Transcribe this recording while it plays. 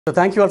So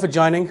thank you all for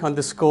joining on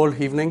this cold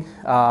evening.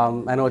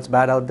 I know it's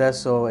bad out there,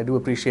 so I do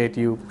appreciate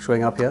you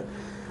showing up here.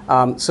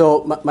 My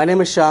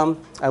name is Shyam.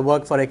 I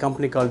work for a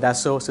company called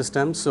Dassault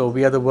Systèmes. So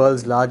we are the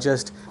world's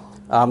largest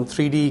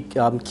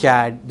 3D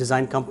CAD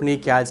design company.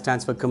 CAD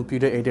stands for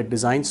Computer Aided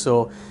Design.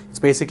 So it's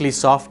basically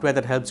software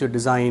that helps you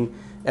design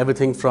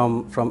everything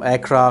from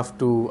aircraft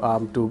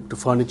to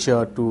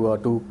furniture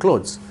to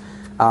clothes.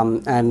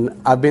 And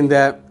I've been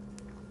there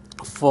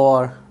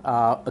for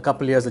a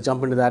couple of years. To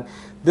jump into that.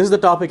 This is the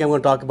topic I'm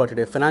going to talk about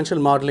today, financial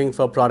modeling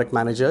for product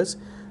managers.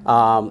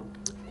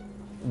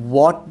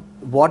 What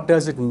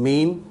does it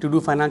mean to do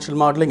financial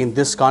modeling in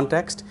this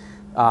context?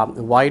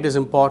 Why it is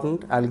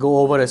important? I'll go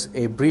over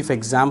a brief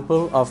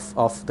example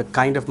of the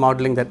kind of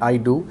modeling that I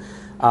do.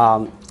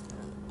 I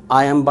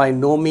am by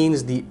no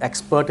means the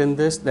expert in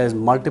this. There's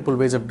multiple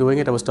ways of doing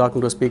it. I was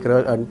talking to a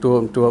speaker, to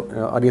an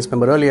audience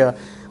member earlier.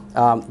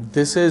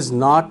 This is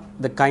not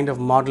the kind of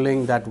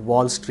modeling that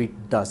Wall Street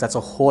does. That's a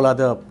whole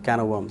other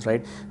can of worms,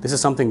 right? This is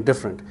something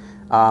different.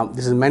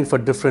 This is meant for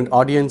different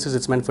audiences.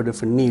 It's meant for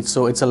different needs.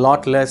 So it's a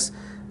lot less.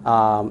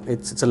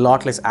 It's a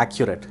lot less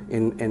accurate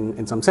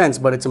in some sense,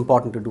 but it's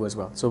important to do as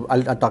well. So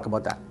I'll talk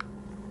about that.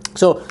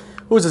 So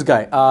who's this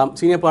guy?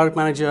 Senior product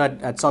manager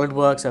at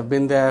SolidWorks. I've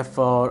been there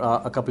for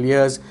a couple of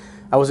years.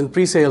 I was in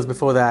pre-sales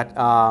before that.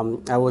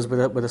 I was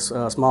with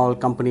a small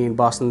company in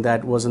Boston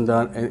that was in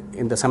the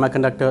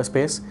semiconductor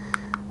space,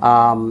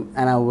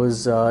 and I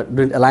was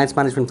doing alliance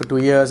management for 2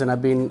 years, and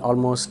I've been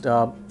almost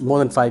more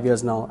than 5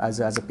 years now as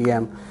a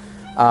PM.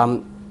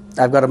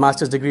 I've got a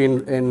master's degree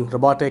in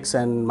robotics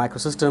and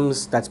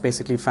microsystems. That's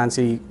basically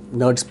fancy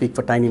nerd speak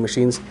for tiny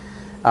machines,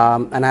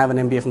 and I have an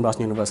MBA from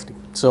Boston University.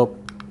 So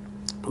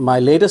my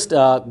latest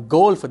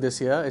goal for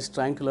this year is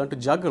trying to learn to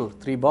juggle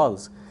 3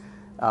 balls.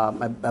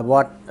 I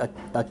bought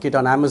a kit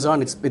on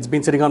Amazon. It's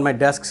been sitting on my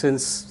desk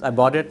since I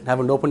bought it.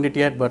 Haven't opened it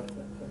yet, but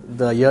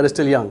the year is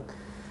still young.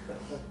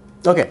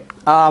 Okay,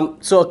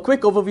 so a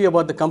quick overview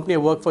about the company I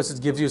work for. It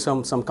gives you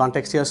some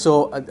context here.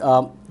 So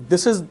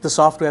this is the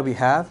software we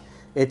have.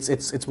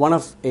 It's one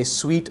of a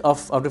suite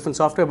of different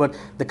software, but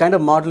the kind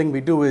of modeling we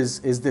do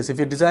is this. If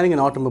you're designing an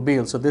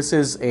automobile, so this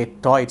is a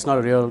toy. It's not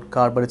a real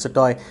car, but it's a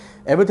toy.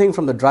 Everything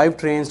from the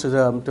drivetrains to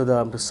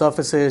the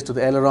surfaces to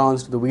the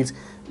ailerons to the wheels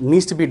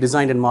needs to be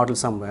designed and modeled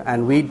somewhere,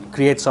 and we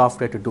create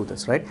software to do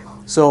this, right?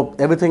 So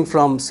everything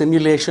from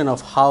simulation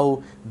of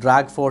how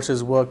drag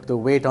forces work, the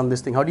weight on this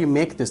thing. How do you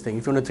make this thing?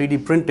 If you want to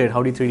 3D print it,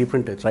 how do you 3D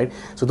print it, right?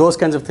 So those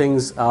kinds of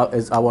things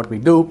are what we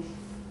do.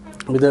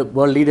 We're the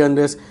world leader in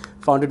this.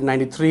 Founded in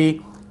 '93,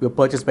 we were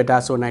purchased by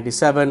Dassault in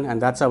 '97, and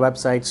that's our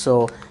website.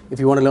 So if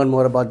you want to learn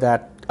more about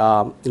that,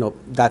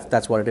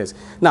 that's what it is.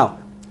 Now,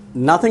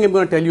 nothing I'm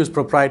going to tell you is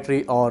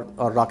proprietary or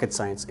rocket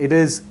science. It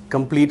is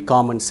complete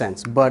common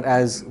sense. But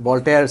as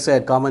Voltaire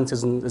said, common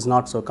sense is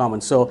not so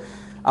common. So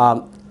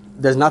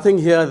there's nothing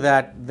here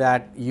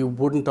that you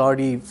wouldn't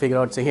already figure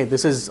out, say, hey,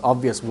 this is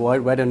obvious.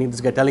 Why do I need this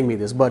guy telling me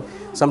this? But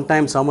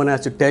sometimes someone has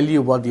to tell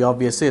you what the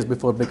obvious is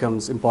before it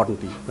becomes important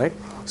to you, right?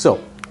 So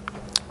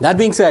that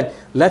being said,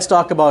 let's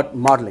talk about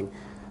modeling.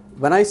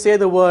 When I say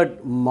the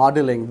word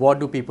modeling, what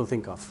do people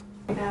think of?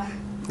 Yeah.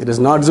 It is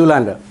not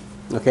Zoolander,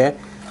 okay?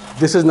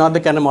 This is not the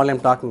kind of model I'm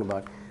talking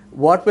about.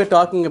 What we're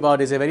talking about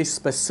is a very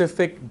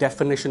specific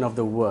definition of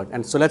the word.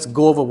 And so let's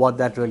go over what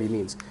that really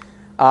means.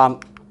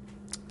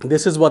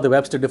 This is what the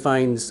Webster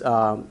defines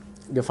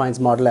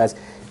model as: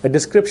 a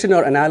description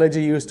or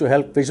analogy used to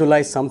help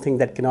visualize something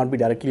that cannot be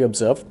directly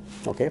observed.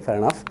 Okay, fair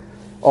enough.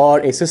 Or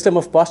a system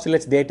of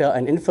postulates, data,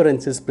 and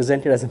inferences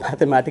presented as a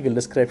mathematical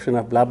description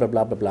of blah, blah,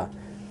 blah, blah, blah.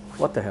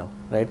 What the hell,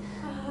 right?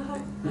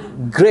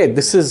 Great,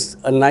 this is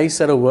a nice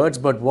set of words,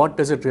 but what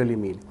does it really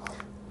mean?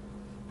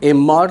 A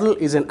model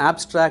is an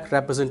abstract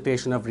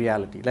representation of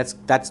reality.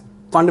 That's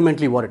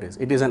fundamentally what it is.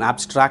 It is an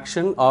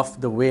abstraction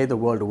of the way the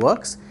world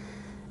works.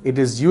 It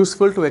is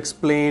useful to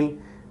explain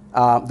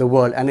the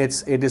world, and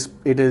it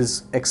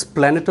is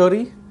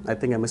explanatory. I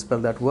think I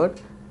misspelled that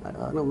word.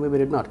 No, maybe I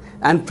did not.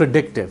 And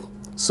predictive.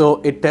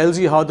 So it tells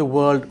you how the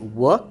world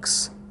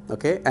works,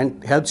 okay,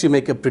 and helps you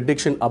make a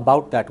prediction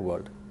about that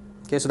world.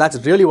 Okay, so that's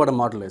really what a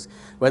model is.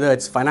 Whether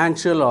it's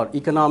financial or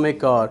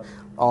economic or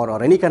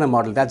any kind of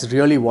model, that's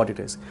really what it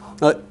is.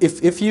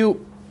 If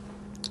you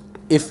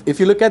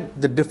look at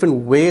the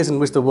different ways in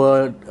which the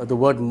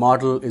word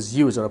model is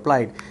used or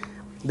applied,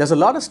 there's a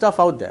lot of stuff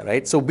out there,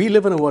 right? So we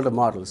live in a world of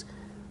models.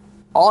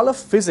 All of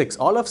physics,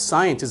 all of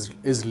science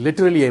is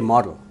literally a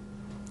model.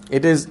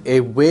 It is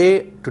a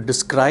way to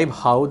describe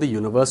how the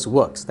universe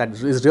works. That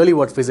is really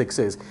what physics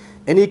is.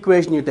 Any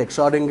equation you take,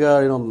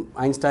 Schrodinger,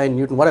 Einstein,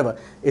 Newton, whatever,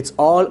 it's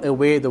all a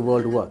way the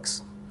world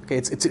works. Okay,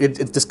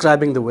 it's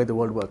describing the way the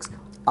world works.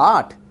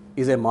 Art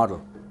is a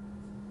model.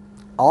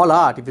 All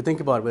art, if you think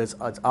about it,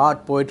 it's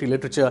art, poetry,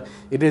 literature,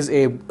 it is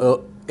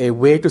a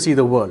way to see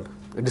the world,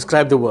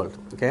 describe the world.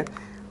 Okay,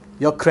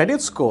 your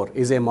credit score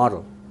is a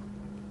model.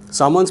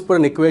 Someone's put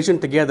an equation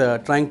together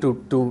trying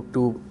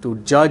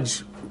to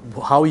judge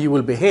how you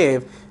will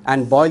behave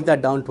and boil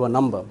that down to a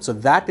number. So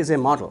that is a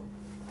model.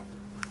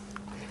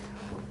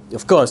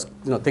 Of course,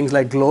 things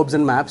like globes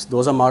and maps,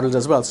 those are models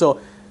as well.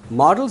 So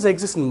models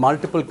exist in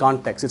multiple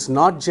contexts. It's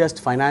not just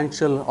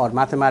financial or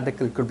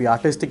mathematical. It could be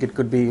artistic. It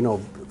could be,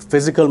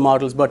 physical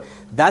models. But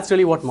that's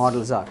really what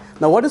models are.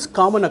 Now, what is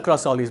common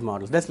across all these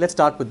models? Let's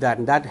start with that,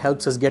 and that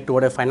helps us get to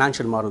what a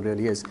financial model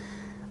really is.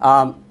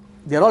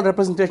 They're all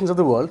representations of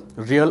the world,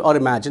 real or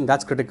imagined.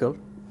 That's critical.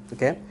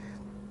 Okay.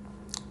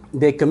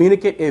 They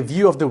communicate a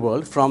view of the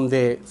world from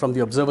the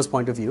observer's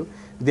point of view.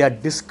 They are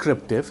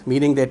descriptive,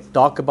 meaning they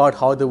talk about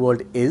how the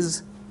world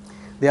is.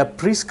 They are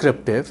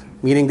prescriptive,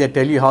 meaning they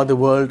tell you how the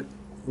world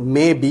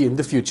may be in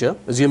the future,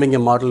 assuming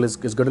your model is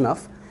good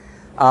enough.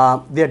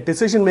 They are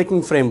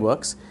decision-making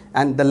frameworks.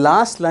 And the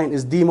last line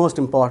is the most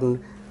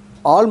important.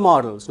 All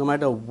models, no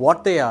matter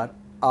what they are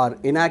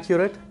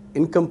inaccurate,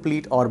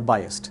 incomplete, or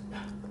biased.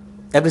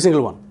 Every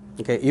single one.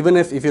 Okay, even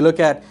if you look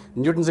at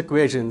Newton's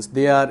equations,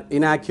 they are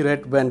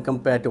inaccurate when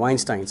compared to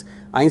Einstein's.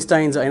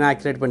 Einstein's are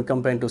inaccurate when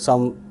compared to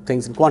some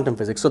things in quantum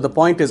physics. So the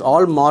point is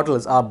all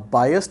models are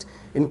biased,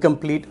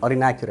 incomplete, or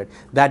inaccurate.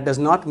 That does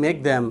not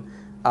make them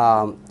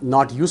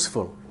not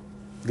useful.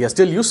 They are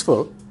still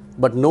useful,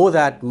 but know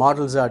that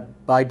models are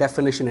by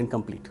definition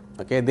incomplete.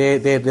 Okay,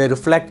 they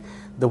reflect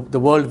the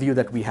worldview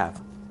that we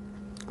have.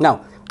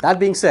 Now, that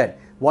being said,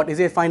 what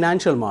is a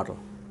financial model?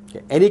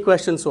 Okay, any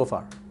questions so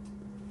far?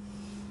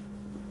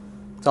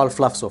 It's all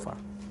fluff so far.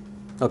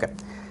 Okay.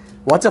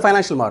 What's a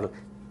financial model?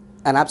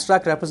 An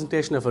abstract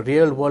representation of a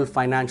real-world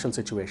financial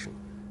situation.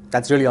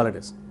 That's really all it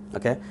is.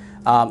 Okay.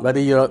 Whether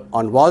you're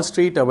on Wall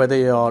Street or whether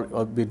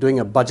you're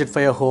doing a budget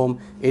for your home,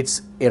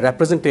 it's a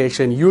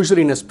representation,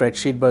 usually in a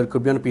spreadsheet, but it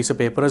could be on a piece of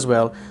paper as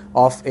well,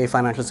 of a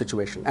financial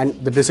situation and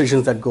the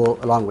decisions that go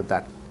along with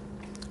that.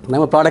 And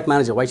I'm a product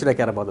manager. Why should I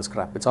care about this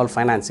crap? It's all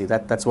financy.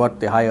 That's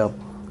what they hire,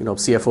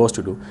 CFOs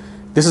to do.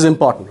 This is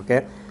important.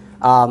 Okay.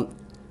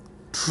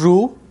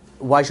 True.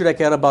 Why should I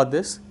care about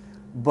this?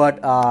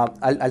 But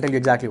I'll tell you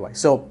exactly why.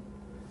 So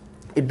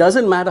it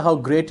doesn't matter how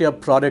great your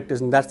product is,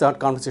 and that's the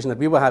conversation that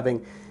we were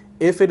having,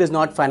 if it is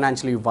not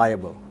financially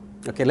viable.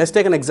 Okay, let's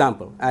take an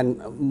example,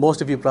 and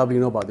most of you probably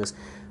know about this.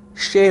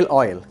 Shale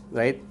oil,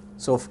 right?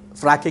 So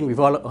fracking, we've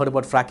all heard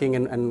about fracking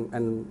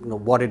and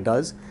what it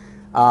does.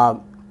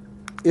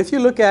 If you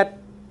look at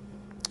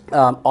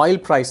oil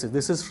prices,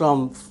 this is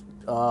from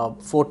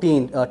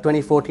 2014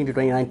 to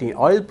 2019.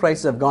 Oil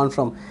prices have gone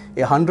from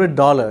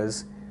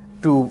 $100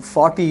 to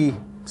 40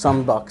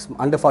 some bucks,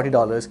 under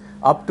 $40,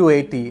 up to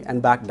 80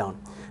 and back down.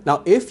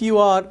 Now, if you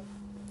are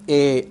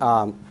a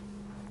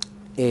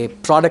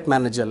product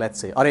manager, let's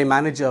say, or a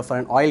manager for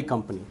an oil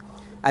company,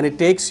 and it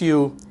takes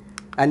you,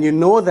 and you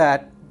know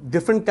that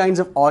different kinds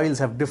of oils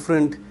have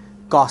different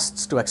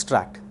costs to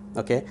extract.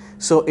 Okay,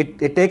 so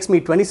it takes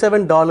me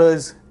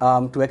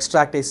 $27 to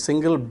extract a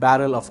single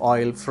barrel of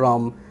oil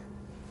from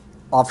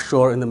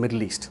offshore in the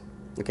Middle East.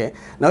 Okay,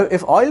 now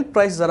if oil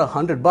prices are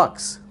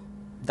 $100,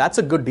 that's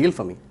a good deal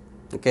for me.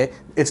 Okay,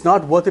 it's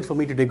not worth it for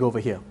me to dig over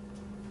here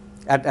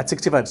at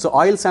 65. So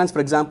oil sands, for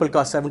example,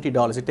 cost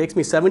 $70. It takes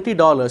me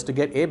 $70 to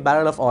get a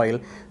barrel of oil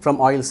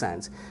from oil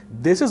sands.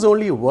 This is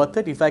only worth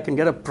it if I can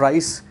get a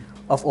price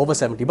of over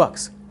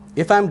 $70.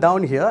 If I'm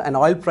down here and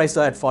oil prices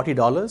are at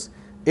 $40,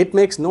 it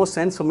makes no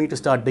sense for me to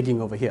start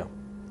digging over here.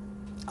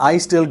 I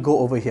still go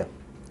over here.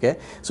 Okay,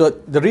 so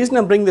the reason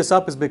I'm bringing this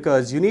up is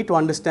because you need to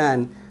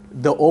understand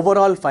the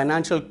overall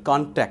financial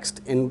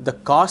context in the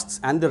costs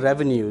and the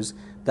revenues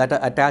that are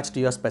attached to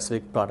your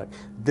specific product.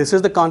 This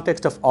is the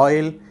context of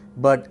oil,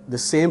 but the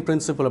same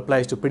principle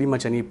applies to pretty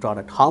much any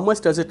product. How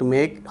much does it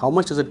make? How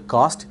much does it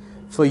cost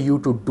for you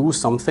to do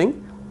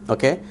something?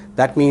 Okay,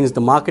 that means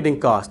the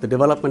marketing cost, the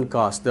development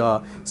cost,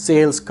 the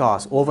sales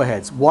cost,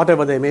 overheads,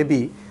 whatever they may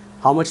be.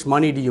 How much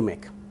money do you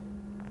make?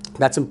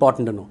 That's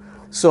important to know.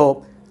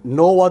 So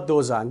know what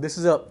those are. And this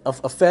is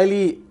a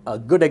fairly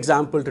good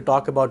example to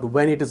talk about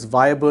when it is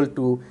viable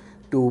to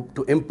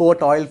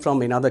import oil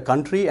from another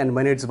country and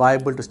when it's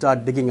viable to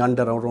start digging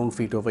under our own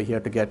feet over here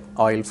to get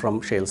oil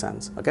from shale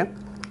sands. Okay?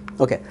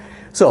 Okay.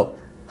 So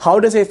how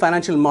does a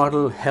financial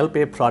model help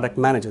a product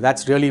manager?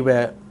 That's really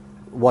what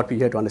we're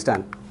here to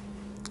understand.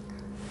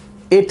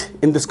 It,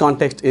 in this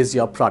context, is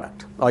your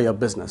product or your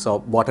business or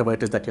whatever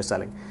it is that you're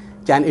selling.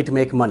 Can it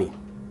make money?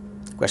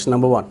 Question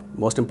number one,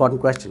 most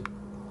important question.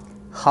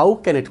 How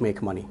can it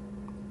make money?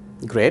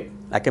 Great,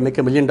 I can make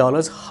 $1 million.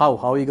 How?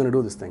 How are you going to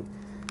do this thing?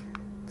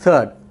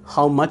 Third,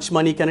 how much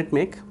money can it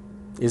make?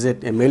 Is it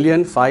 $1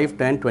 million, $5,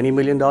 $10, $20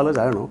 million? I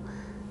don't know.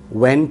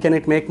 When can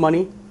it make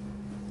money?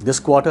 This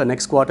quarter,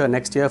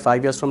 next year,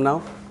 5 years from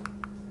now?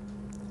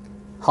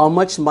 How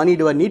much money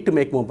do I need to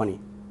make more money?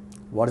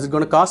 What is it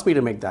going to cost me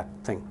to make that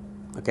thing?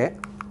 Okay.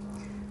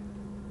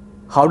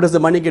 How does the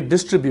money get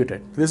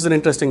distributed? This is an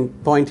interesting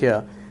point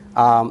here.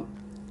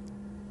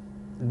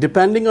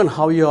 Depending on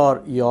how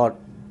your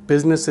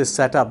business is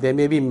set up, there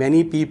may be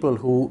many people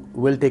who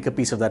will take a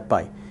piece of that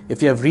pie.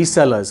 If you have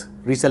resellers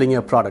reselling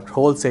your product,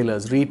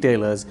 wholesalers,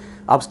 retailers,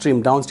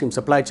 upstream, downstream,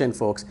 supply chain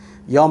folks,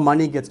 your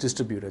money gets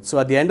distributed. So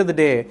at the end of the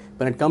day,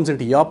 when it comes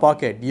into your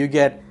pocket, do you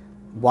get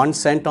 1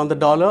 cent on the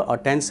dollar or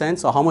 10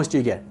 cents or how much do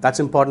you get? That's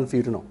important for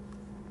you to know.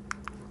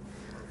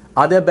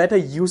 Are there better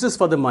uses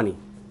for the money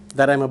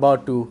that I'm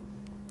about to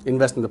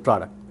invest in the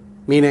product?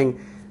 Meaning,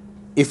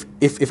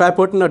 if I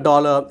put in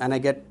 $1 and I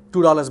get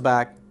 $2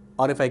 back,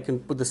 or if I can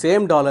put the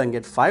same dollar and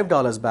get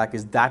 $5 back,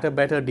 is that a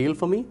better deal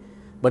for me?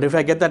 But if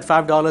I get that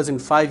 $5 in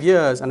 5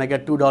 years and I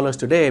get $2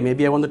 today,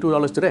 maybe I want the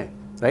 $2 today,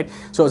 right?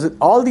 So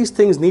all these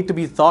things need to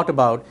be thought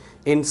about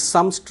in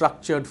some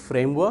structured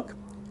framework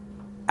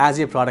as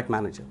a product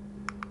manager.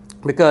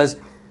 Because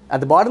at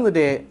the bottom of the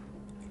day,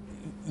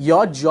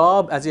 your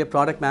job as a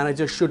product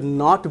manager should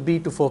not be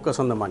to focus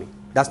on the money.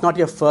 That's not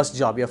your first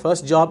job. Your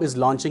first job is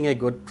launching a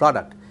good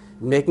product,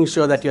 making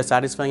sure that you're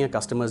satisfying your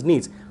customers'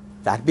 needs.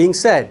 That being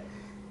said,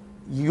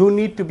 you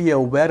need to be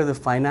aware of the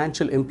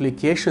financial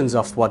implications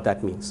of what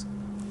that means.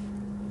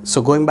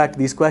 So going back to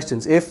these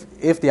questions,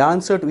 if the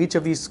answer to each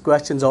of these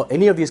questions or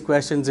any of these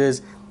questions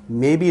is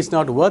maybe it's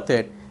not worth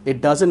it,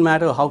 it doesn't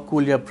matter how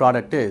cool your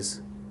product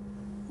is,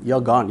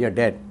 you're gone, you're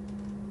dead.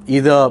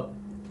 Either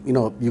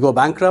you go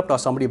bankrupt, or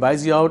somebody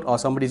buys you out, or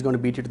somebody's going to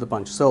beat you to the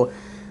punch. So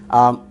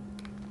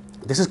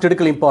this is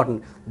critically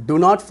important. Do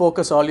not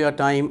focus all your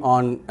time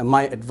on,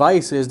 my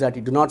advice is that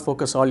you do not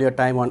focus all your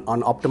time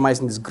on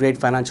optimizing this great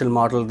financial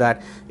model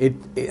that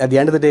at the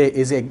end of the day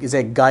is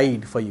a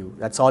guide for you.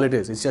 That's all it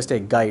is. It's just a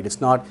guide. It's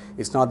not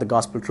the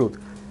gospel truth.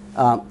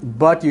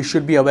 But you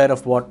should be aware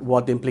of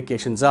what the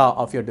implications are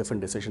of your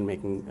different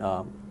decision-making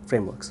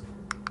frameworks.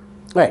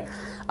 Right.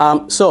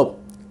 So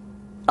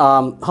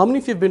how many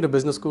of you have been to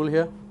business school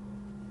here?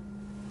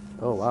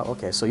 Oh, wow.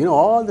 Okay. So you know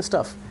all the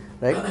stuff,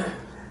 right?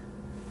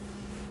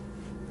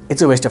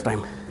 It's a waste of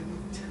time.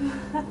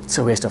 It's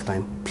a waste of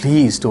time.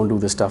 Please don't do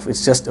this stuff.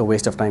 It's just a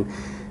waste of time.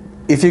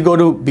 If you go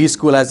to B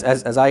school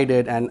as I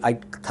did, and I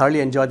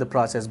thoroughly enjoyed the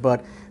process,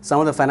 but some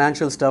of the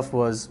financial stuff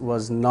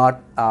was not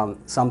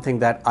something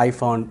that I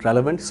found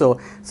relevant. So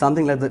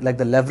something like the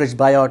leveraged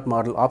buyout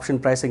model, option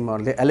pricing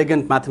model, they're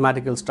elegant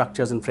mathematical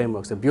structures and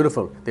frameworks. They're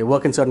beautiful. They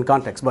work in certain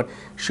contexts. But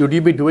should you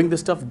be doing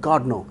this stuff?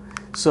 God, no.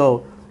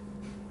 So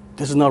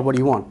this is not what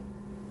you want.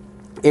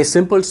 A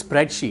simple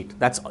spreadsheet.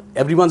 That's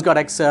everyone's got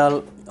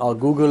Excel or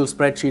Google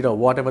spreadsheet or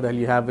whatever the hell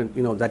you have,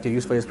 that you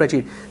use for your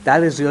spreadsheet.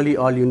 That is really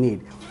all you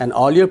need. And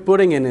all you're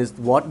putting in is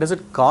what does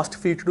it cost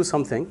for you to do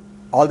something,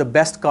 all the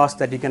best costs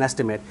that you can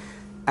estimate,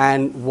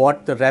 and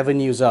what the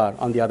revenues are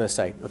on the other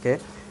side. Okay,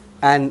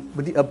 and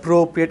with the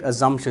appropriate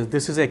assumptions.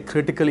 This is a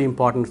critically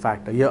important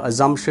factor. Your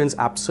assumptions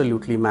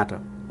absolutely matter.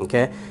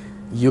 Okay,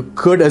 you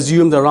could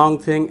assume the wrong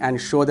thing and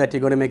show that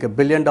you're going to make $1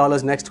 billion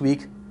next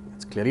week.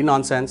 It's clearly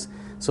nonsense.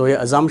 So your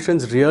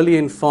assumptions really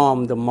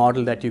inform the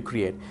model that you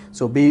create.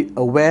 So be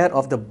aware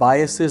of the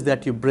biases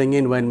that you bring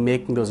in when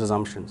making those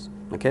assumptions.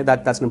 Okay,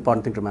 that's an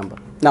important thing to remember.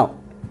 Now,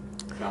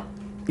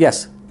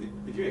 yes?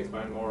 Could you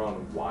explain more on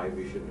why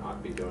we should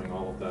not be doing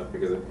all of that?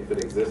 Because if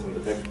it exists in the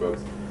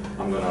textbooks,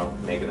 I'm going to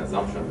make an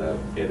assumption that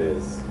it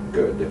is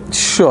good.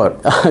 Sure,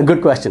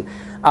 good question.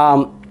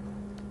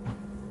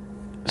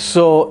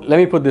 So let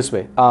me put it this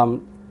way.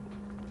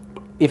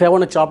 If I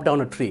want to chop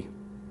down a tree,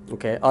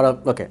 okay,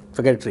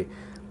 forget a tree.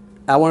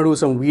 I want to do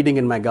some weeding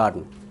in my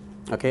garden.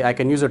 Okay, I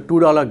can use a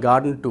 $2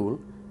 garden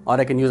tool, or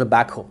I can use a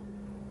backhoe.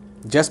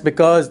 Just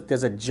because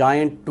there's a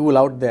giant tool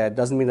out there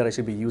doesn't mean that I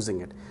should be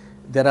using it.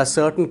 There are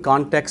certain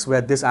contexts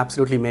where this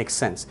absolutely makes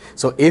sense.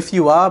 So if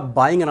you are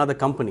buying another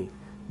company,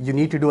 you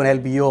need to do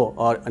an LBO,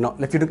 or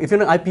if you're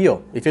doing an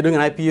IPO, if you're doing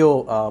an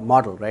IPO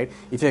model, right?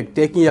 If you're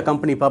taking your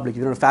company public,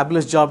 you're doing a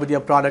fabulous job with your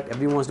product,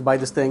 everyone wants to buy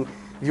this thing.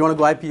 If you want to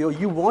go IPO,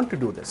 you want to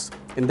do this.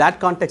 In that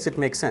context, it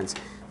makes sense.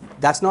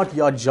 That's not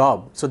your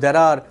job. So there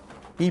are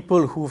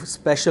people who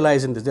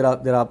specialize in this. There are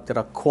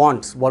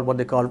quants, what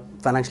they call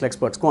financial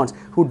experts, quants,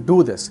 who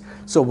do this.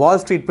 So Wall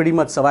Street pretty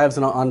much survives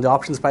on the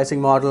options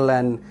pricing model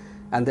and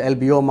the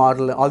LBO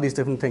model, all these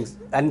different things.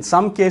 And in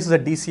some cases, a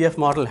DCF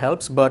model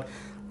helps, but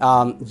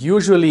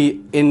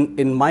usually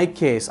in my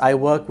case, I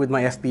work with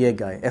my FPA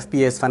guy.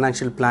 FPA is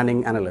financial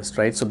planning analyst,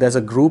 right? So there's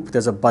a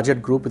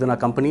budget group within our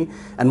company,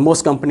 and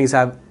most companies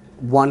have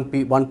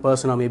one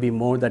person or maybe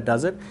more that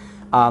does it.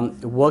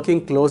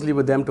 Working closely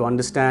with them to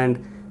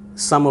understand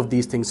some of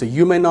these things. So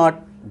you may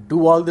not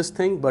do all this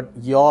thing, but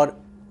your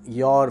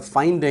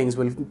findings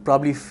will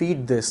probably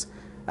feed this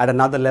at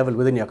another level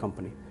within your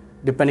company,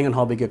 depending on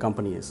how big your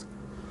company is.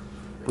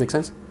 Make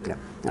sense? Yeah.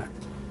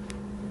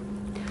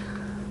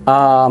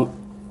 All right.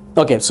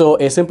 Okay, so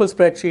a simple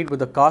spreadsheet with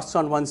the costs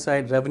on one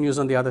side, revenues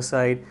on the other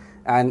side,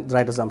 and the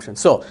right assumptions.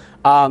 So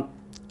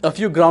a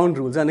few ground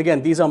rules, and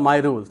again, these are my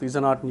rules. These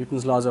are not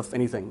Newton's laws of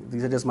anything.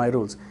 These are just my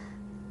rules.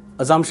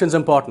 Assumptions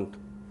important.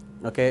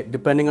 Okay,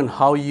 depending on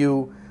how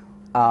you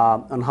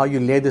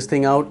lay this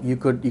thing out, you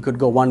could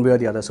go one way or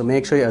the other. So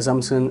make sure your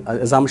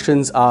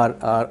assumptions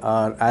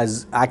are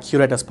as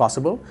accurate as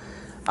possible.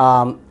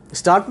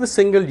 Start with a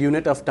single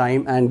unit of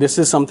time, and this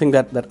is something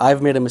that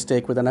I've made a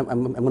mistake with, and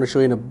I'm going to show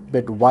you in a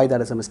bit why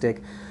that is a mistake.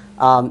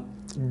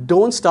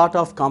 Don't start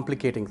off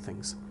complicating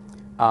things.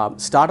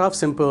 Start off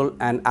simple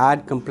and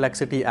add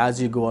complexity as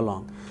you go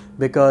along,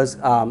 because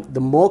the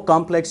more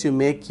complex you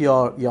make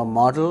your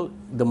model,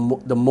 the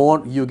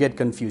more you get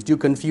confused. You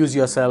confuse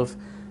yourself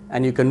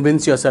and you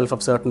convince yourself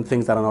of certain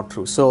things that are not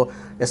true. So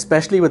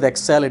especially with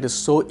Excel, it is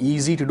so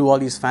easy to do all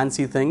these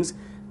fancy things.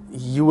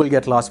 you will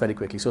get lost very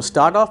quickly. So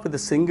start off with a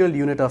single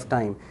unit of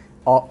time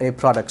or a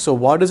product. So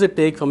what does it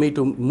take for me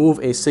to move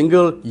a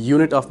single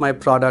unit of my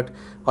product,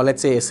 or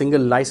let's say a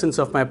single license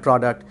of my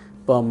product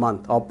per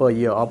month or per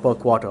year or per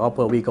quarter or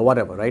per week or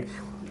whatever, right?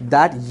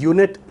 That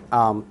unit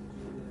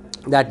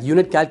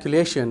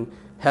calculation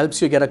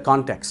helps you get a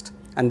context,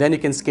 and then you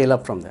can scale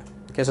up from there.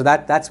 Okay, so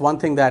that's one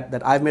thing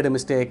that I've made a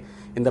mistake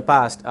in the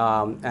past,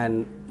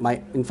 and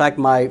in fact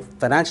my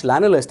financial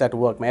analyst at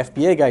work, my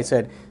FPA guy,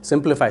 said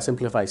simplify,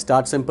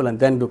 start simple and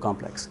then do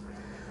complex.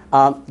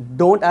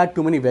 Don't add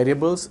too many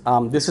variables.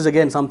 This is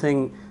again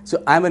something,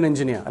 so I'm an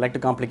engineer, I like to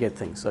complicate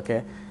things,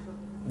 okay?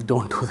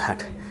 Don't do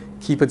that.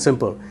 Keep it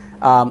simple.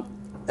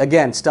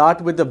 Again,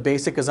 start with the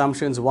basic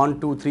assumptions,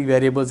 1, 2, 3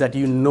 variables that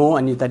you know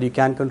and that you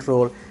can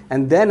control,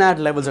 and then add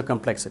levels of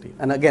complexity.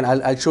 And again,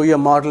 I'll show you a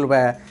model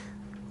where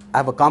I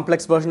have a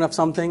complex version of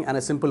something and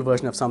a simple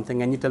version of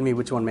something, and you tell me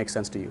which one makes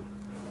sense to you.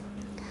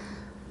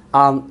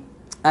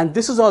 And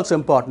this is also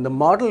important. The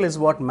model is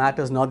what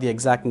matters, not the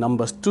exact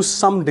numbers. To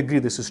some degree,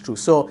 this is true.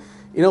 So,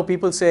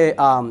 people say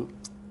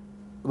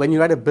when you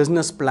write a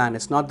business plan,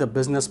 it's not the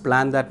business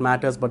plan that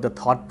matters, but the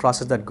thought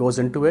process that goes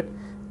into it.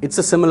 It's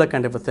a similar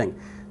kind of a thing.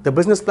 The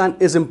business plan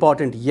is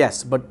important,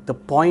 yes, but the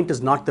point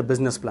is not the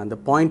business plan. The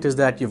point is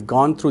that you've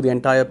gone through the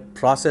entire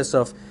process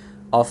of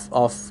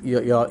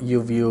you've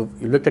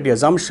looked at your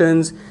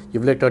assumptions,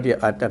 you've looked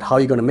at how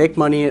you're going to make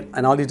money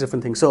and all these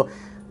different things. So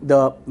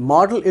the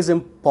model is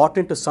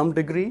important to some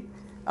degree,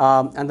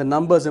 and the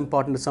number is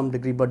important to some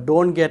degree, but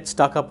don't get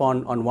stuck up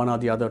on one or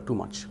the other too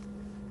much.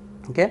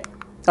 Okay?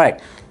 All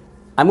right.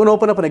 I'm going to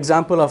open up an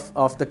example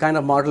of the kind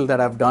of model that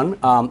I've done.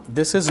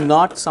 This is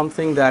not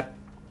something that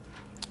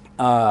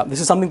this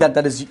is something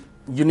that is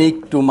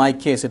unique to my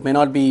case. It may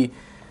not be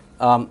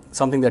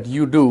something that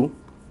you do,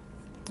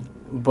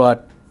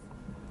 but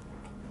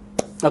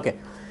okay.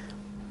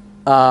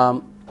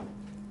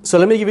 So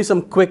let me give you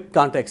some quick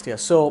context here.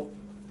 So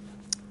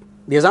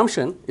the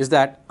assumption is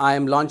that I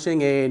am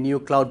launching a new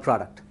cloud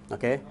product.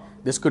 Okay,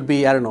 this could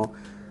be, I don't know,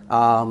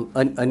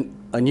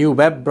 a new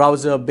web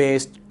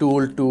browser-based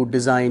tool to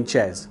design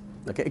chairs.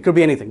 Okay, it could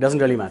be anything. Doesn't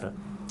really matter.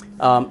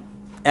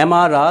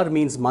 MRR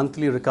means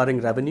monthly recurring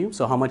revenue.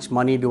 So how much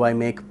money do I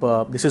make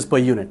per? This is per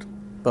unit,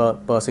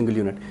 per single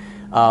unit.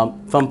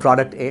 From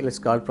product A, let's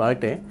call it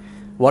product A.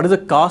 What is the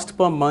cost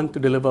per month to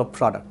deliver a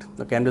product?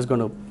 Okay, I'm just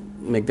going to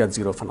make that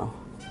 0 for now.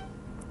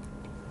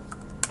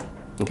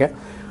 Okay.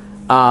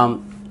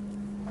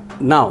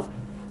 Now,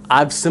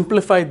 I've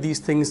simplified these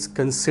things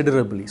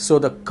considerably. So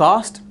the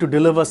cost to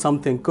deliver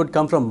something could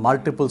come from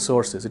multiple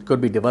sources. It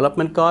could be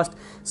development cost,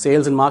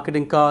 sales and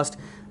marketing cost,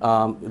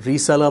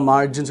 reseller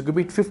margins. It could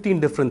be 15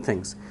 different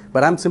things.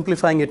 But I'm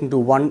simplifying it into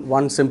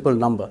one simple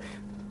number.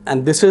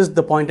 And this is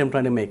the point I'm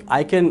trying to make.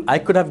 I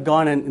could have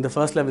gone in the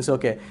first level and say,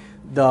 okay,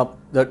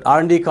 the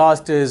R&D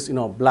cost is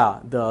blah,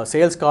 the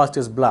sales cost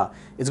is blah.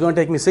 It's going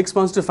to take me 6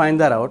 months to find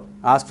that out,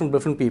 ask from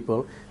different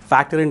people,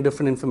 factor in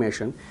different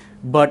information,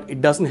 but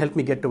it doesn't help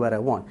me get to where I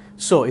want.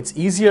 So it's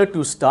easier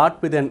to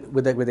start with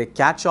a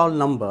catch-all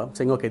number,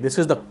 saying, okay, this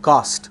is the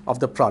cost of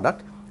the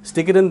product,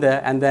 stick it in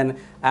there, and then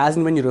as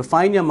and when you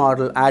refine your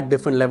model, add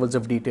different levels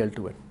of detail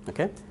to it.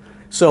 Okay,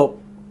 so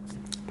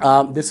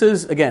this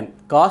is again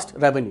cost,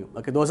 revenue.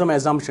 Okay, those are my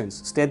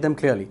assumptions. State them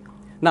clearly.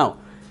 Now,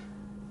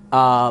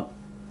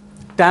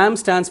 TAM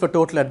stands for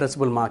total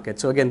addressable market.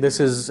 So again,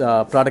 this is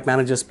product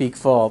manager speak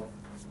for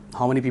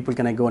how many people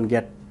can I go and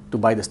get to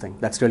buy this thing.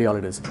 That's really all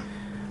it is.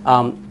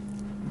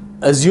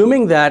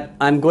 Assuming that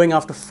I'm going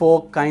after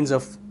 4 kinds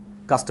of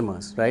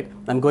customers, right?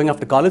 I'm going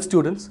after college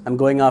students, I'm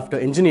going after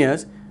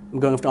engineers, I'm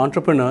going after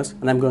entrepreneurs,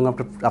 and I'm going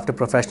after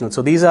professionals.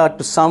 So these are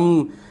to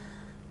some,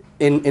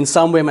 in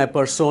some way, my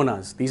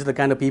personas. These are the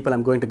kind of people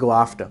I'm going to go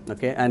after.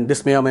 Okay, and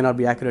this may or may not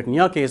be accurate in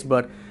your case,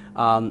 but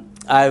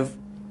I've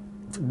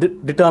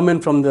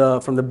determined from the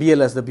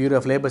BLS, the Bureau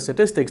of Labor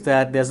Statistics,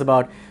 that there's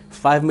about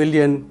 5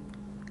 million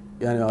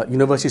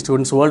university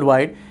students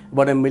worldwide,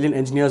 about 1 million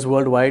engineers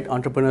worldwide,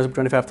 entrepreneurs of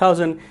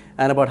 25,000,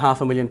 and about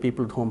 500,000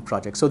 people with home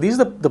projects. So these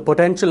are the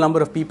potential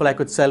number of people I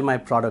could sell my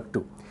product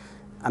to.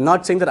 I'm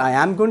not saying that I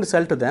am going to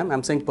sell to them.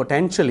 I'm saying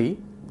potentially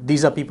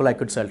these are people I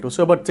could sell to.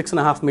 So about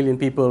 6.5 million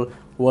people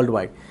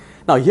worldwide.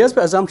 Now here's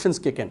where assumptions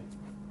kick in.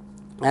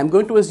 I'm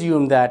going to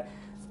assume that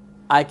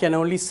I can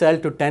only sell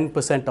to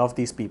 10% of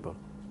these people.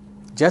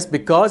 Just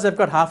because I've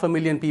got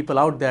 500,000 people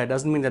out there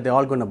doesn't mean that they're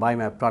all going to buy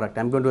my product.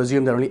 I'm going to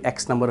assume that only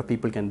X number of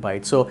people can buy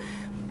it. So,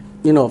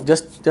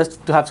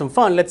 just to have some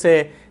fun, let's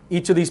say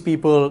each of these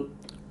people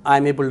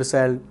I'm able to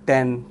sell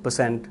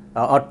 10%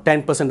 or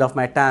 10% of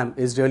my TAM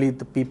is really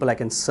the people I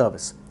can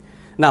service.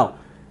 Now,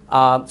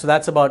 so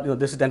that's about,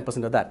 this is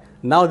 10% of that.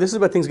 Now this is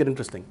where things get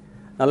interesting.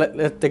 Now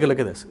let's take a look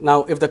at this.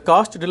 Now if the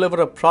cost to deliver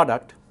a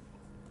product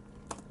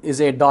is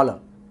 $1,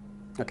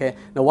 okay,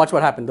 now watch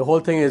what happened. The whole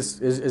thing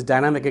is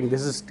dynamic.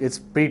 It's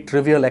pretty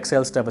trivial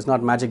Excel stuff. It's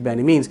not magic by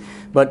any means,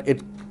 but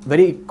it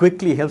very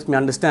quickly helps me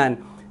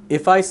understand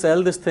if I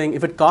sell this thing,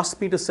 if it costs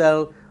me to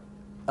sell,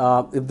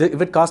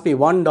 if it costs me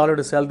 $1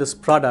 to sell this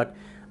product,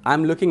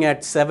 I'm looking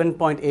at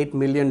 $7.8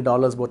 million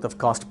worth of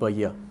cost per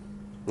year.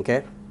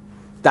 Okay,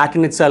 That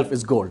in itself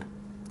is gold.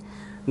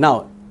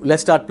 Now,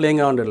 let's start playing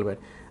around a little bit.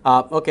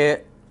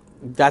 Okay,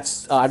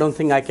 that's I don't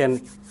think I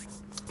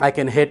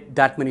can hit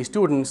that many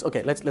students.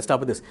 Okay, let's start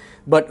with this.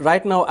 But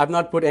right now, I've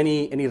not put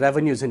any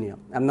revenues in here.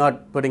 I'm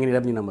not putting any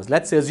revenue numbers.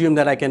 Let's assume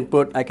that I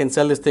can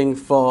sell this thing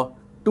for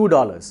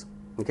 $2.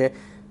 Okay,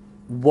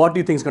 what do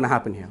you think is going to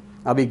happen here?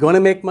 Are we going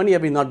to make money? Or are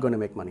we not going to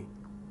make money?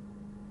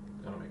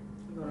 Gonna make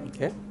money.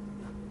 Okay.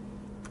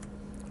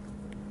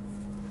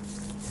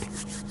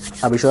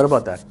 Are we sure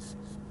about that?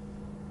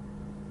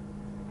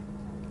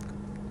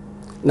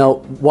 Now,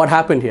 what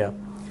happened here?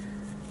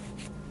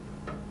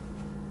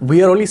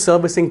 We are only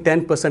servicing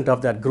 10%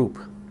 of that group.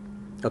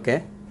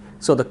 Okay?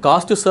 So the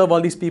cost to serve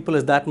all these people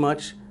is that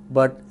much,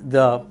 but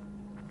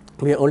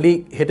we are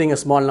only hitting a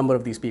small number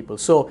of these people.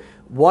 So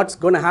what's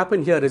going to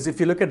happen here is if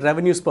you look at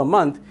revenues per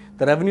month,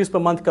 the revenues per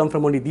month come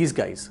from only these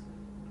guys,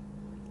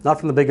 not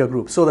from the bigger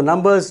group. So the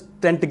numbers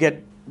tend to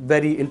get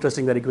very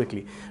interesting very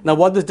quickly. Now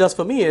what this does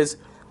for me is,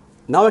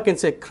 now I can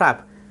say,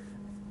 crap,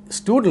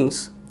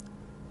 students,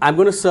 I'm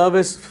going to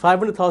service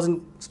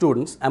 500,000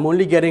 students. I'm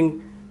only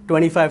getting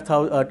about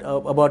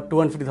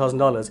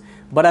 $250,000,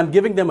 but I'm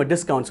giving them a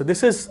discount. So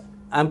this is,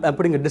 I'm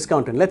putting a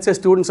discount in. Let's say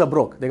students are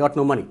broke, they got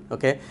no money,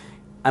 okay?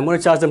 I'm going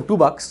to charge them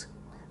 $2,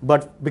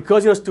 but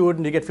because you're a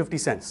student, you get 50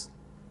 cents.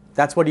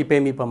 That's what you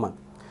pay me per month.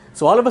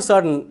 So all of a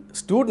sudden,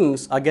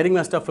 students are getting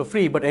my stuff for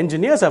free, but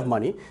engineers have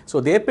money, so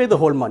they pay the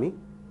whole money.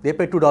 They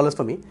pay $2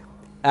 for me.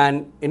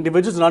 And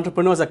individuals and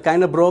entrepreneurs are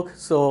kind of broke,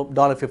 so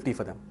 $1.50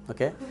 for them,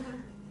 okay?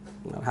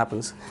 That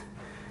happens.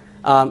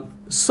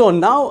 So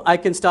now I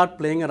can start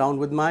playing around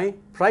with my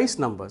price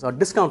numbers or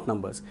discount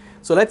numbers.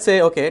 So let's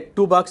say, okay,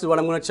 $2 is what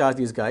I'm going to charge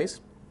these guys.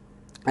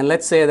 And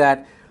let's say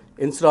that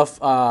instead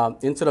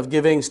of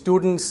giving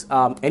students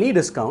any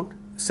discount,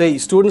 say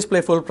students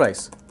pay full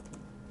price.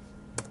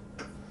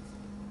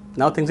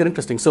 Now things are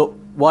interesting. So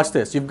watch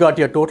this. You've got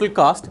your total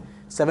cost,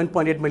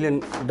 $7.8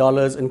 million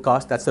in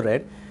cost, that's the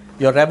red.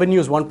 Your revenue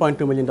is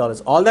 $1.2 million.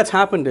 All that's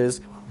happened is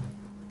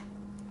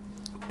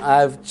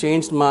I've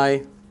changed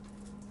my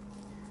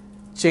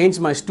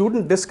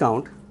student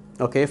discount,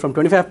 okay, from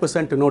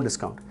 25% to no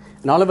discount.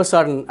 And all of a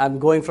sudden, I'm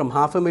going from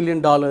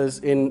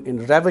 $500,000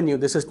 in revenue.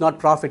 This is not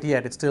profit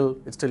yet. It's still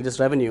just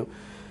revenue,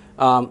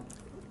 to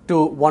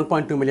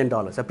 $1.2 million.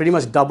 I pretty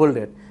much doubled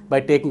it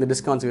by taking the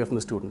discounts away from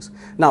the students.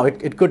 Now,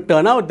 it could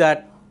turn out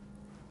that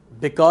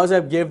because I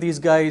gave these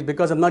guys,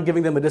 because I'm not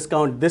giving them a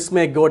discount, this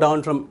may go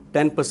down from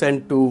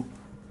 10% to,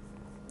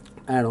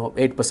 I don't know,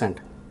 8%.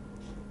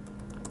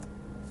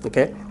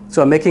 Okay,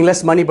 so I'm making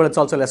less money, but it's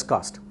also less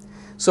cost.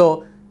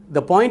 So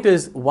the point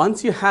is,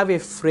 once you have a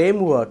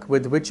framework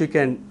with which you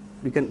can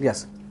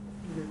yes.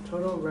 Your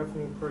total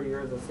revenue per year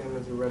is the same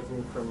as your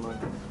revenue per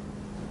month.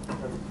 That's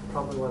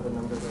probably why the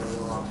numbers are a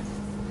little off.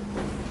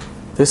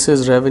 This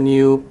is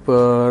revenue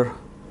per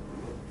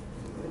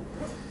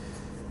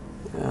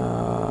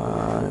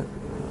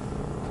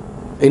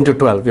into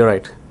 12. You're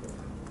right.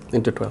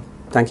 Into 12.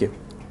 Thank you.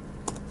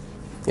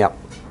 Yeah.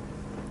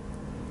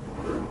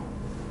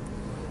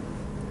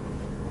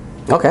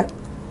 Okay.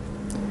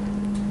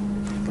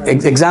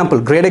 Example,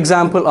 great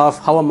example of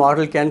how a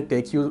model can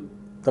take you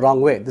the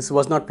wrong way. This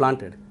was not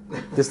planted.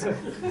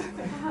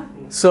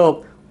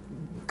 So,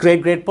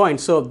 great point.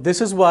 So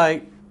this is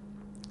why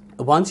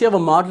once you have a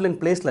model in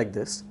place like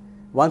this,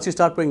 once you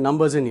start putting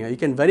numbers in here, you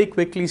can very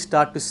quickly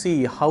start to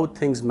see how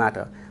things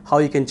matter, how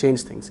you can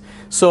change things.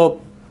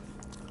 So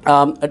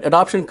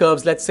adoption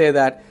curves, let's say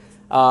that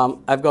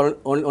I've got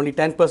only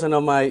 10%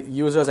 of my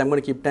users, I'm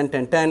going to keep 10,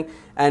 10, 10,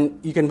 and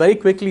you can very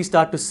quickly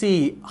start to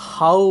see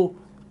how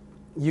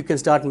you can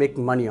start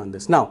making money on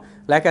this. Now,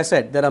 like I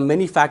said, there are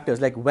many factors,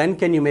 like when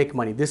can you make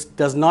money? This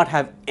does not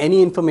have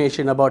any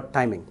information about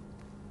timing.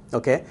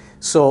 Okay,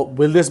 so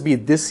will this be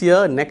this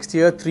year, next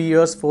year, 3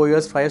 years, 4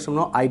 years, 5 years from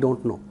now? I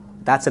don't know.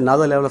 That's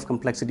another level of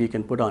complexity you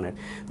can put on it.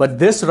 But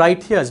this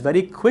right here is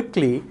very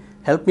quickly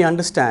help me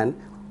understand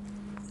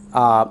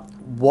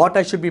what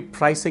I should be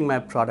pricing my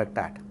product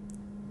at.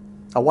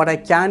 Or what I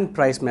can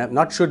price my,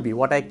 not should be,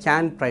 what I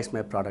can price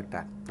my product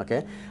at.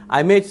 Okay,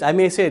 I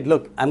may say,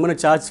 look, I'm going to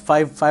charge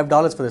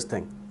 $5 for this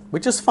thing,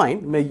 which is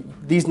fine.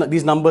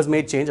 These numbers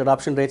may change,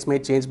 adoption rates may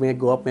change, may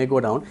go up, may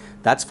go down.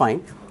 That's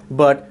fine.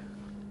 But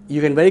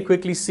you can very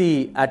quickly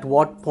see at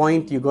what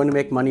point you're going to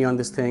make money on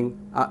this thing.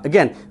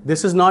 Again,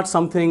 this is not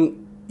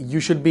something you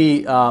should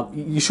be,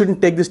 you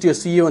shouldn't take this to your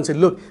CEO and say,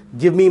 look,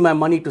 give me my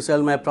money to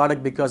sell my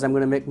product because I'm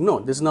going to make, no,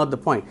 this is not the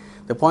point.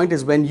 The point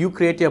is when you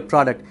create your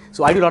product,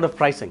 so I do a lot of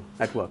pricing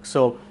at work.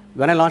 So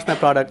when I launch my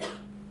product,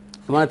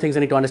 one of the things I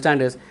need to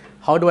understand is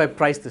how do I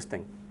price this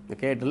thing?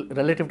 Okay,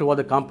 relative to what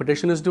the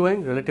competition is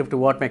doing, relative to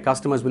what my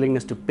customer's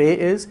willingness to pay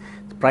is,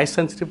 the price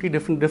sensitivity,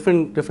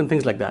 different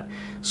things like that.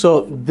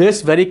 So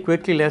this very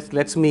quickly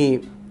lets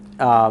me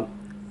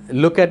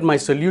look at my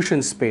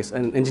solution space,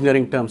 an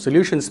engineering term,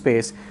 solution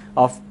space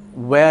of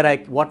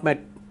what my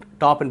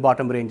top and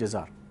bottom ranges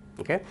are.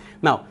 Okay.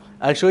 Now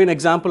I'll show you an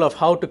example of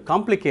how to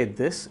complicate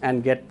this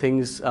and get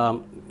things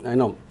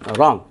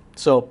wrong.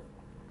 So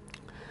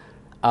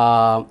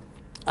I'm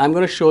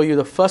going to show you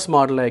the first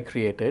model I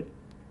created.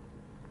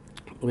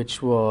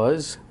 which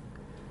was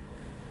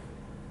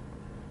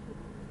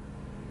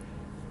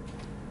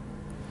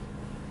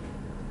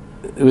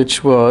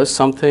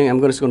something,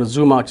 I'm just going to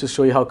zoom out to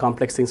show you how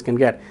complex things can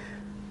get.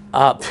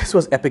 This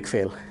was epic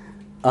fail.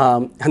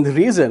 And the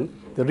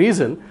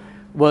reason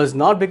was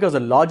not because the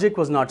logic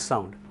was not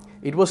sound.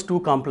 It was too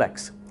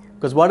complex.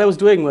 Because what I was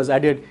doing was I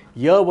did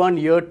year 1,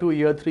 year 2,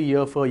 year 3,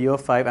 year 4, year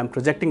 5. I'm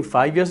projecting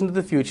 5 years into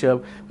the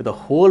future with a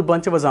whole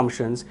bunch of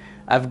assumptions.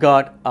 I've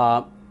got,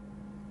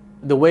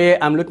 the way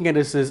I'm looking at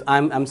this is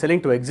I'm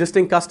selling to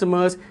existing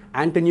customers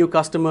and to new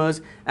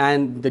customers,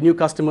 and the new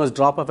customers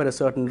drop off at a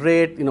certain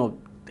rate, you know,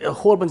 a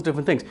whole bunch of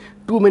different things.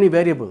 Too many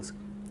variables.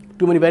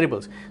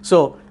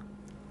 So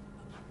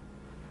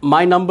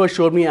my number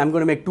showed me I'm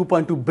going to make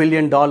 $2.2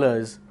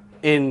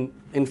 billion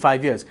in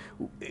 5 years,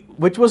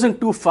 which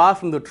wasn't too far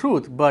from the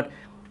truth, but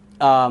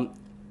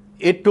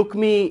it took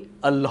me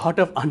a lot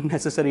of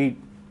unnecessary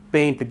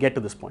pain to get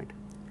to this point.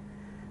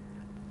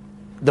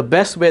 The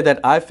best way that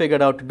I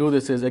figured out to do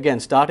this is, again,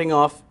 starting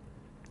off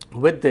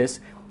with this,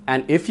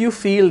 and if you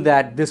feel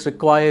that this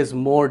requires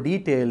more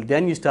detail,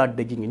 then you start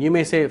digging in. You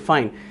may say,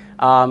 fine,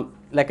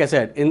 like I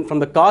said, from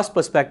the cost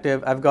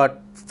perspective, I've got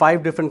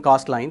 5 different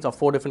cost lines or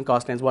 4 different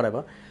cost lines,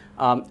 whatever.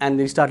 And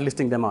you start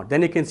listing them out.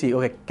 Then you can see,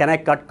 okay, can I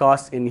cut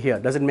costs in here?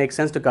 Does it make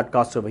sense to cut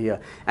costs over here?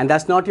 And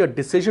that's not your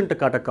decision to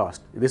cut a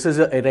cost. This is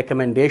a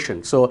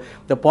recommendation. So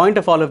the point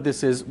of all of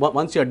this is,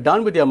 once you're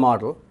done with your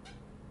model,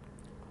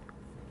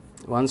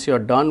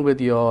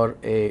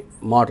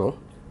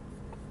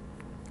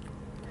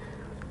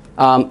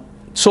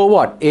 so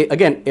what?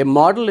 Again, a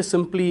model is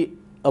simply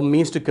a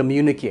means to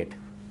communicate.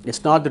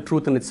 It's not the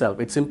truth in itself.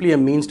 It's simply a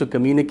means to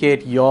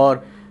communicate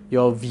your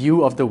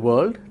view of the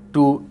world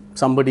to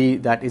somebody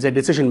that is a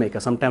decision maker.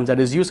 Sometimes that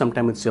is you,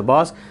 sometimes it's your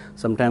boss,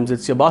 sometimes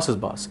it's your boss's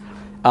boss.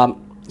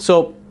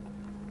 So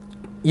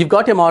you've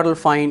got your model,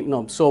 fine, you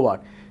know, so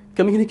what?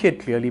 Communicate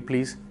clearly,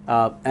 please.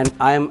 And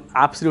I am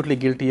absolutely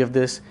guilty of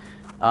this.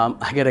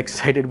 I get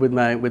excited with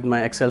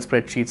my Excel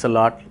spreadsheets a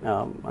lot.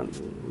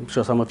 I'm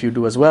sure some of you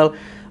do as well.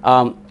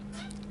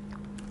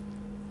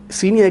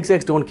 Senior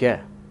execs don't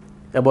care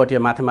about your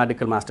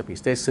mathematical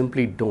masterpiece. They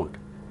simply don't.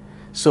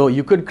 So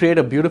you could create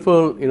a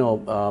beautiful, you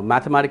know,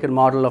 mathematical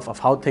model of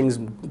how things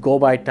go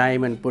by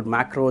time and put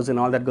macros and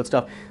all that good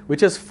stuff,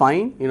 which is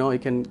fine. You know, you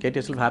can get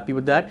yourself happy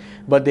with that,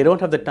 but they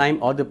don't have the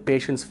time or the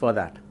patience for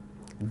that.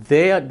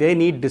 They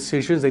need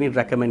decisions, they need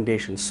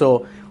recommendations.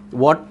 So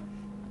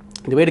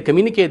the way to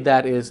communicate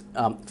that is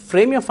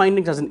frame your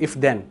findings as an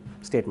if-then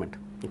statement.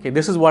 Okay,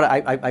 this is what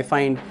I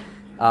find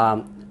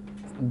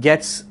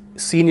gets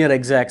senior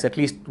execs, at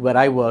least where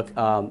I work,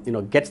 you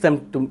know, gets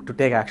them to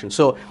take action.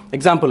 So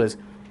example is,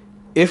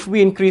 if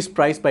we increase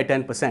price by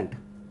 10%,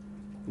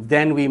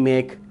 then we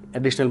make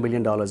additional $1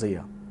 million a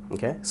year.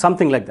 Okay,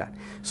 something like that.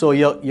 So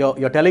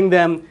you're telling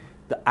them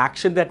the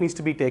action that needs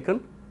to be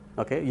taken.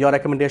 Okay, your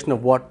recommendation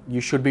of what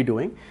you should be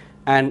doing,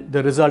 and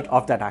the result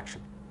of that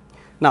action.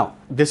 Now,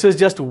 this is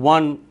just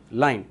one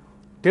line.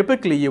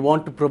 Typically, you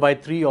want to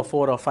provide 3 or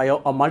 4 or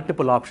 5 or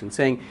multiple options,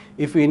 saying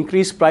if we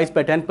increase price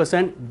by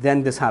 10%,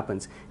 then this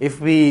happens.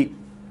 If we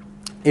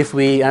I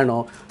don't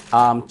know,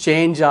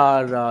 change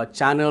our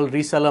channel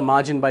reseller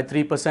margin by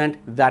 3%,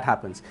 that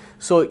happens.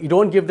 So you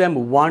don't give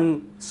them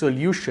one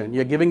solution.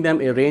 You're giving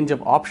them a range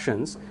of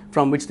options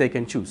from which they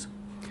can choose.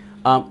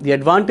 The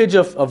advantage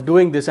of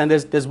doing this, and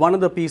there's one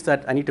other piece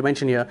that I need to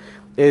mention here,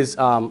 is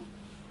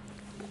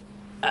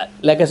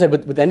like I said,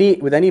 with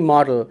any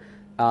model,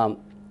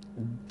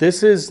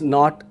 this is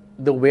not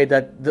the way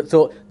that,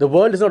 so the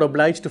world is not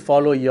obliged to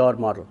follow your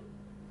model.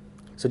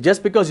 So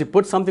just because you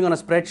put something on a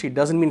spreadsheet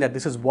doesn't mean that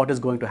this is what is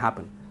going to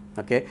happen,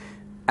 okay?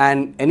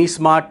 And any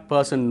smart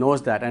person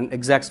knows that, and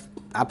execs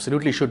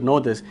absolutely should know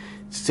this.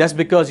 It's just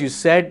because you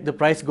said the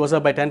price goes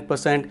up by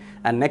 10%,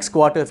 and next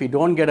quarter if you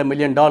don't get $1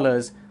 million,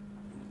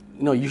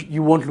 you know,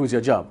 you won't lose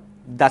your job.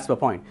 That's the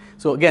point.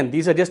 So again,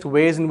 these are just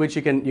ways in which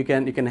you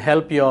can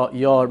help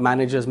your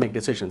managers make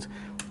decisions.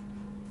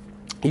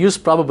 Use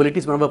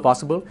probabilities whenever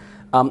possible.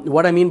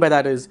 What I mean by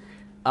that is,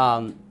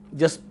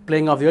 just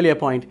playing off the earlier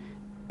point,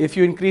 if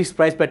you increase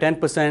price by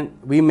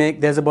 10%,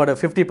 there's about a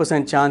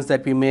 50% chance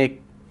that we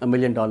make $1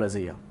 million a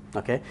year.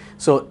 Okay,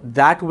 so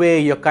that way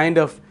you're kind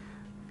of,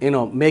 you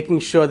know, making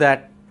sure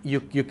that you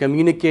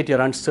communicate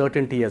your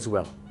uncertainty as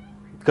well.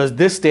 Because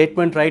this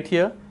statement right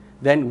here,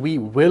 then we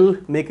will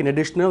make an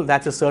additional,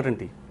 that's a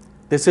certainty.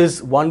 This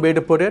is one way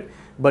to put it,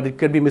 but it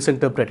could be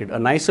misinterpreted. A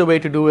nicer way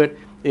to do it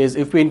is,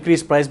 if we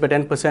increase price by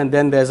 10%,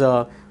 then there's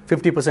a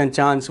 50%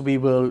 chance we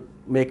will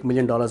make $1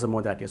 million or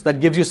more that year. So that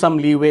gives you some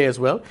leeway as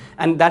well.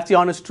 And that's the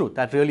honest truth.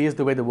 That really is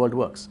the way the world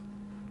works.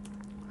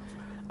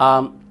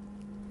 And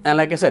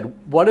like I said,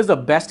 what is the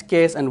best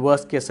case and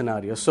worst case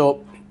scenario?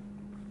 So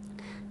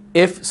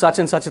if such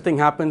and such a thing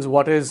happens,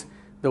 what is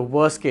the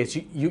worst case?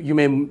 You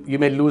may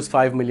lose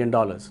 $5 million.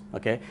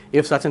 Okay.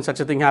 If such and such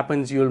a thing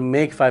happens, you'll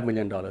make $5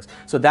 million.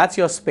 So that's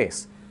your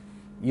space.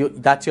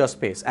 That's your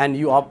space, and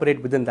you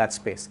operate within that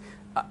space.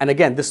 And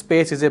again, this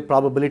space is a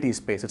probability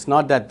space. It's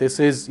not that this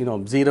is, you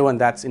know, 0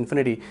 and that's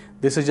infinity.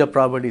 This is your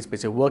probability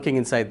space. You're working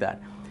inside that.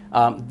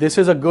 This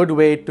is a good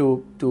way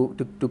to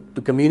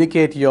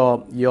communicate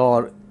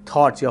your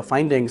thoughts, your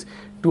findings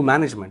to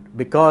management,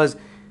 because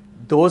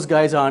those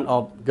guys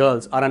or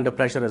girls are under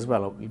pressure as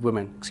well, or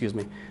women, excuse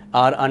me,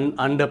 are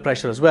under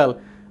pressure as well.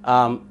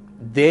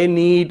 They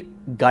need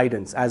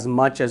guidance as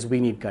much as we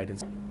need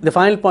guidance. The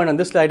final point on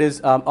this slide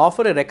is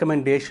offer a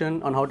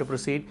recommendation on how to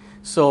proceed.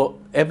 So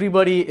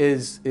everybody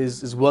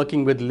is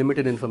working with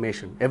limited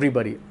information.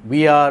 Everybody.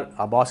 We are,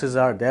 our bosses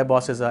are, their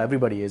bosses are,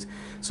 everybody is.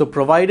 So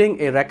providing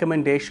a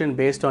recommendation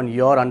based on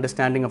your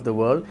understanding of the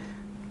world,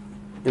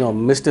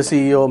 Mr.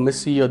 CEO,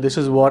 Miss CEO, this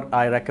is what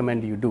I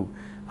recommend you do.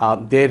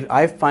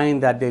 I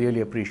find that they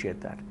really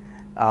appreciate that.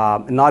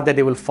 Not that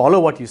they will follow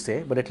what you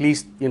say, but at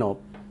least,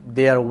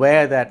 they are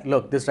aware that,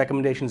 look, this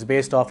recommendation is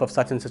based off of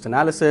such and such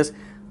analysis.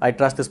 I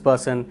trust this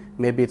person.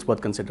 Maybe it's worth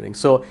considering.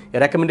 So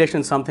a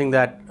recommendation is something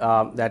that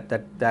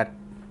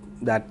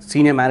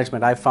senior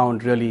management I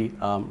found really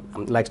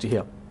likes to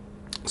hear.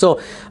 So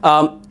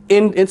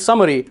in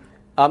summary,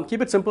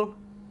 keep it simple.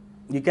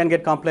 You can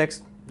get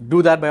complex.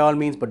 Do that by all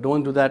means, but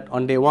don't do that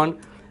on day one.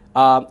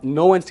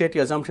 Know and state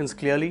your assumptions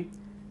clearly.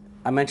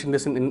 I mentioned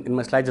this in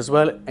my slides as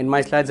well. In my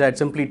slides, I had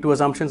simply two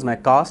assumptions: my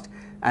cost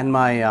and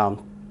my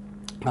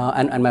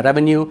and my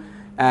revenue,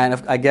 and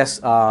I guess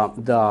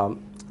the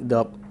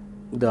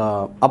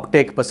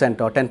uptake percent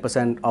or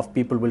 10% of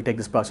people will take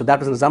this product. So that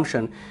was an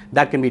assumption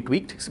that can be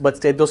tweaked, but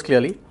state those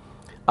clearly.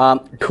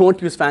 Don't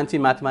use fancy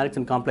mathematics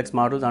and complex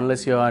models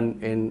unless you're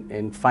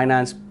in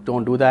finance.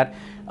 Don't do that.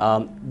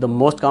 The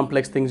most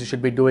complex things you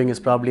should be doing is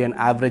probably an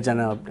average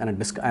and a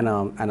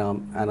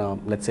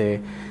let's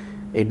say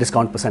a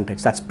discount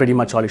percentage. That's pretty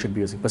much all you should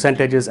be using: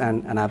 percentages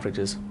and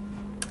averages.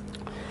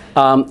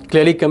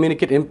 Clearly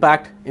communicate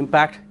impact.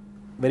 Impact,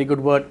 very good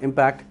word,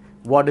 impact.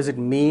 What does it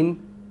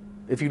mean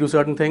if you do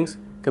certain things?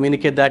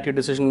 Communicate that to your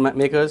decision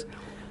makers.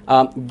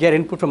 Get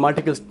input from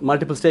multiple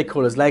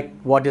stakeholders, like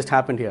what just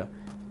happened here.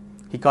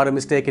 He caught a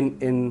mistake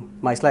in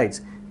my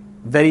slides.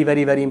 Very,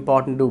 very, very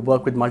important to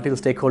work with multiple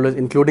stakeholders,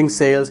 including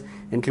sales,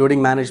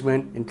 including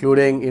management,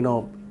 including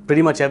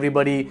pretty much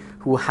everybody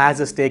who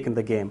has a stake in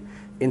the game.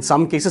 In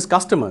some cases,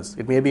 customers.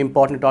 It may be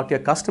important to talk to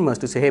your customers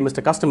to say, hey,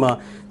 Mr. Customer,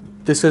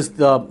 this is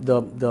the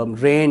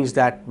range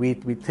that we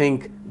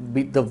think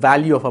the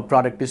value of our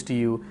product is to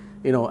you,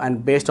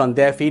 and based on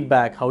their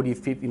feedback, how do you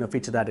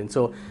feature that in?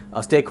 So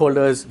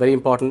stakeholders, very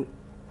important.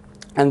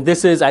 And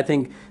this is, I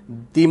think,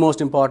 the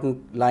most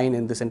important line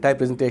in this entire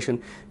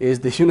presentation is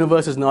the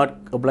universe is not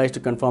obliged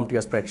to conform to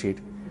your spreadsheet.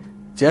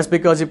 Just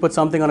because you put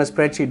something on a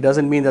spreadsheet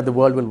doesn't mean that the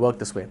world will work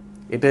this way.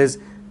 It is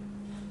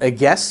a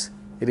guess.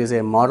 It is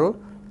a model.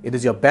 It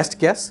is your best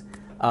guess.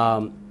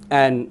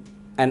 And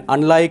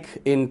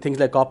unlike in things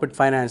like corporate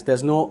finance,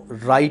 there's no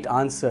right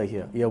answer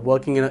here. You're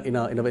working in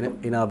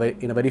a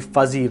very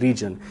fuzzy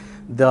region.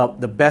 The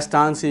best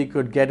answer you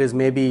could get is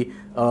maybe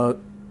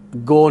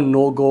go,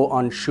 no go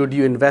on should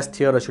you invest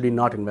here or should you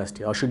not invest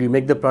here, or should you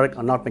make the product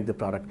or not make the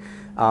product.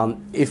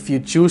 If you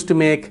choose to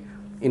make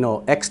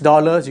X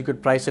dollars, you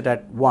could price it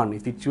at 1.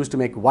 If you choose to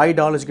make Y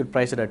dollars, you could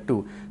price it at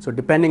 2. So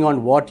depending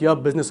on what your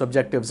business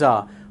objectives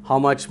are, how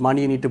much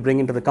money you need to bring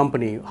into the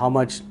company, how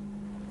much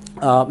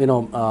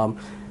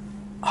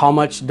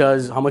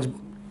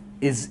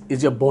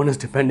is your bonus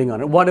depending on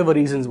it, whatever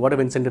reasons,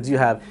 whatever incentives you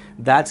have,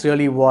 that's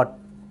really what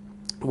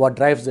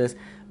drives this.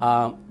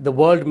 The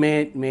world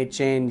may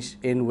change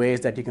in ways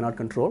that you cannot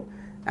control,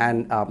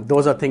 and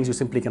those are things you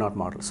simply cannot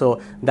model.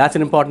 So that's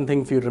an important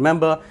thing for you to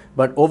remember.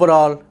 But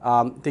overall,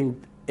 I think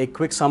a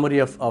quick summary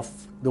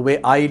of the way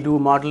I do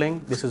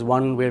modeling, this is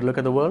one way to look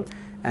at the world.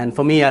 And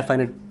for me, I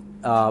find it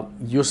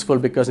useful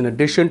because in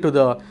addition to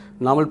the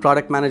normal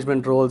product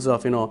management roles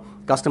of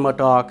customer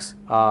talks,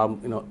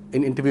 in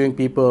interviewing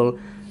people,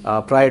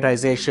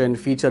 prioritization,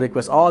 feature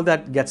requests, all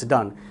that gets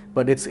done.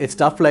 But it's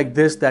stuff like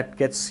this that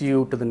gets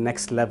you to the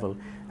next level.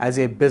 As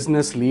a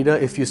business leader,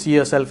 if you see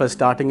yourself as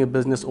starting a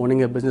business,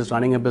 owning a business,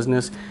 running a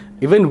business,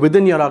 even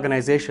within your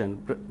organization,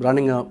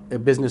 running a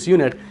business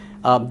unit,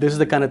 this is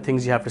the kind of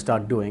things you have to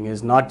start doing.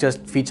 Is not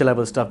just feature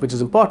level stuff, which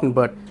is important,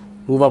 but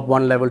move up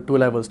 1 level, 2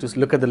 levels to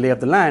look at the lay of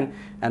the land,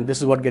 and this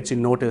is what gets you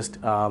noticed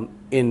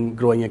in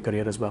growing your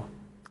career as well.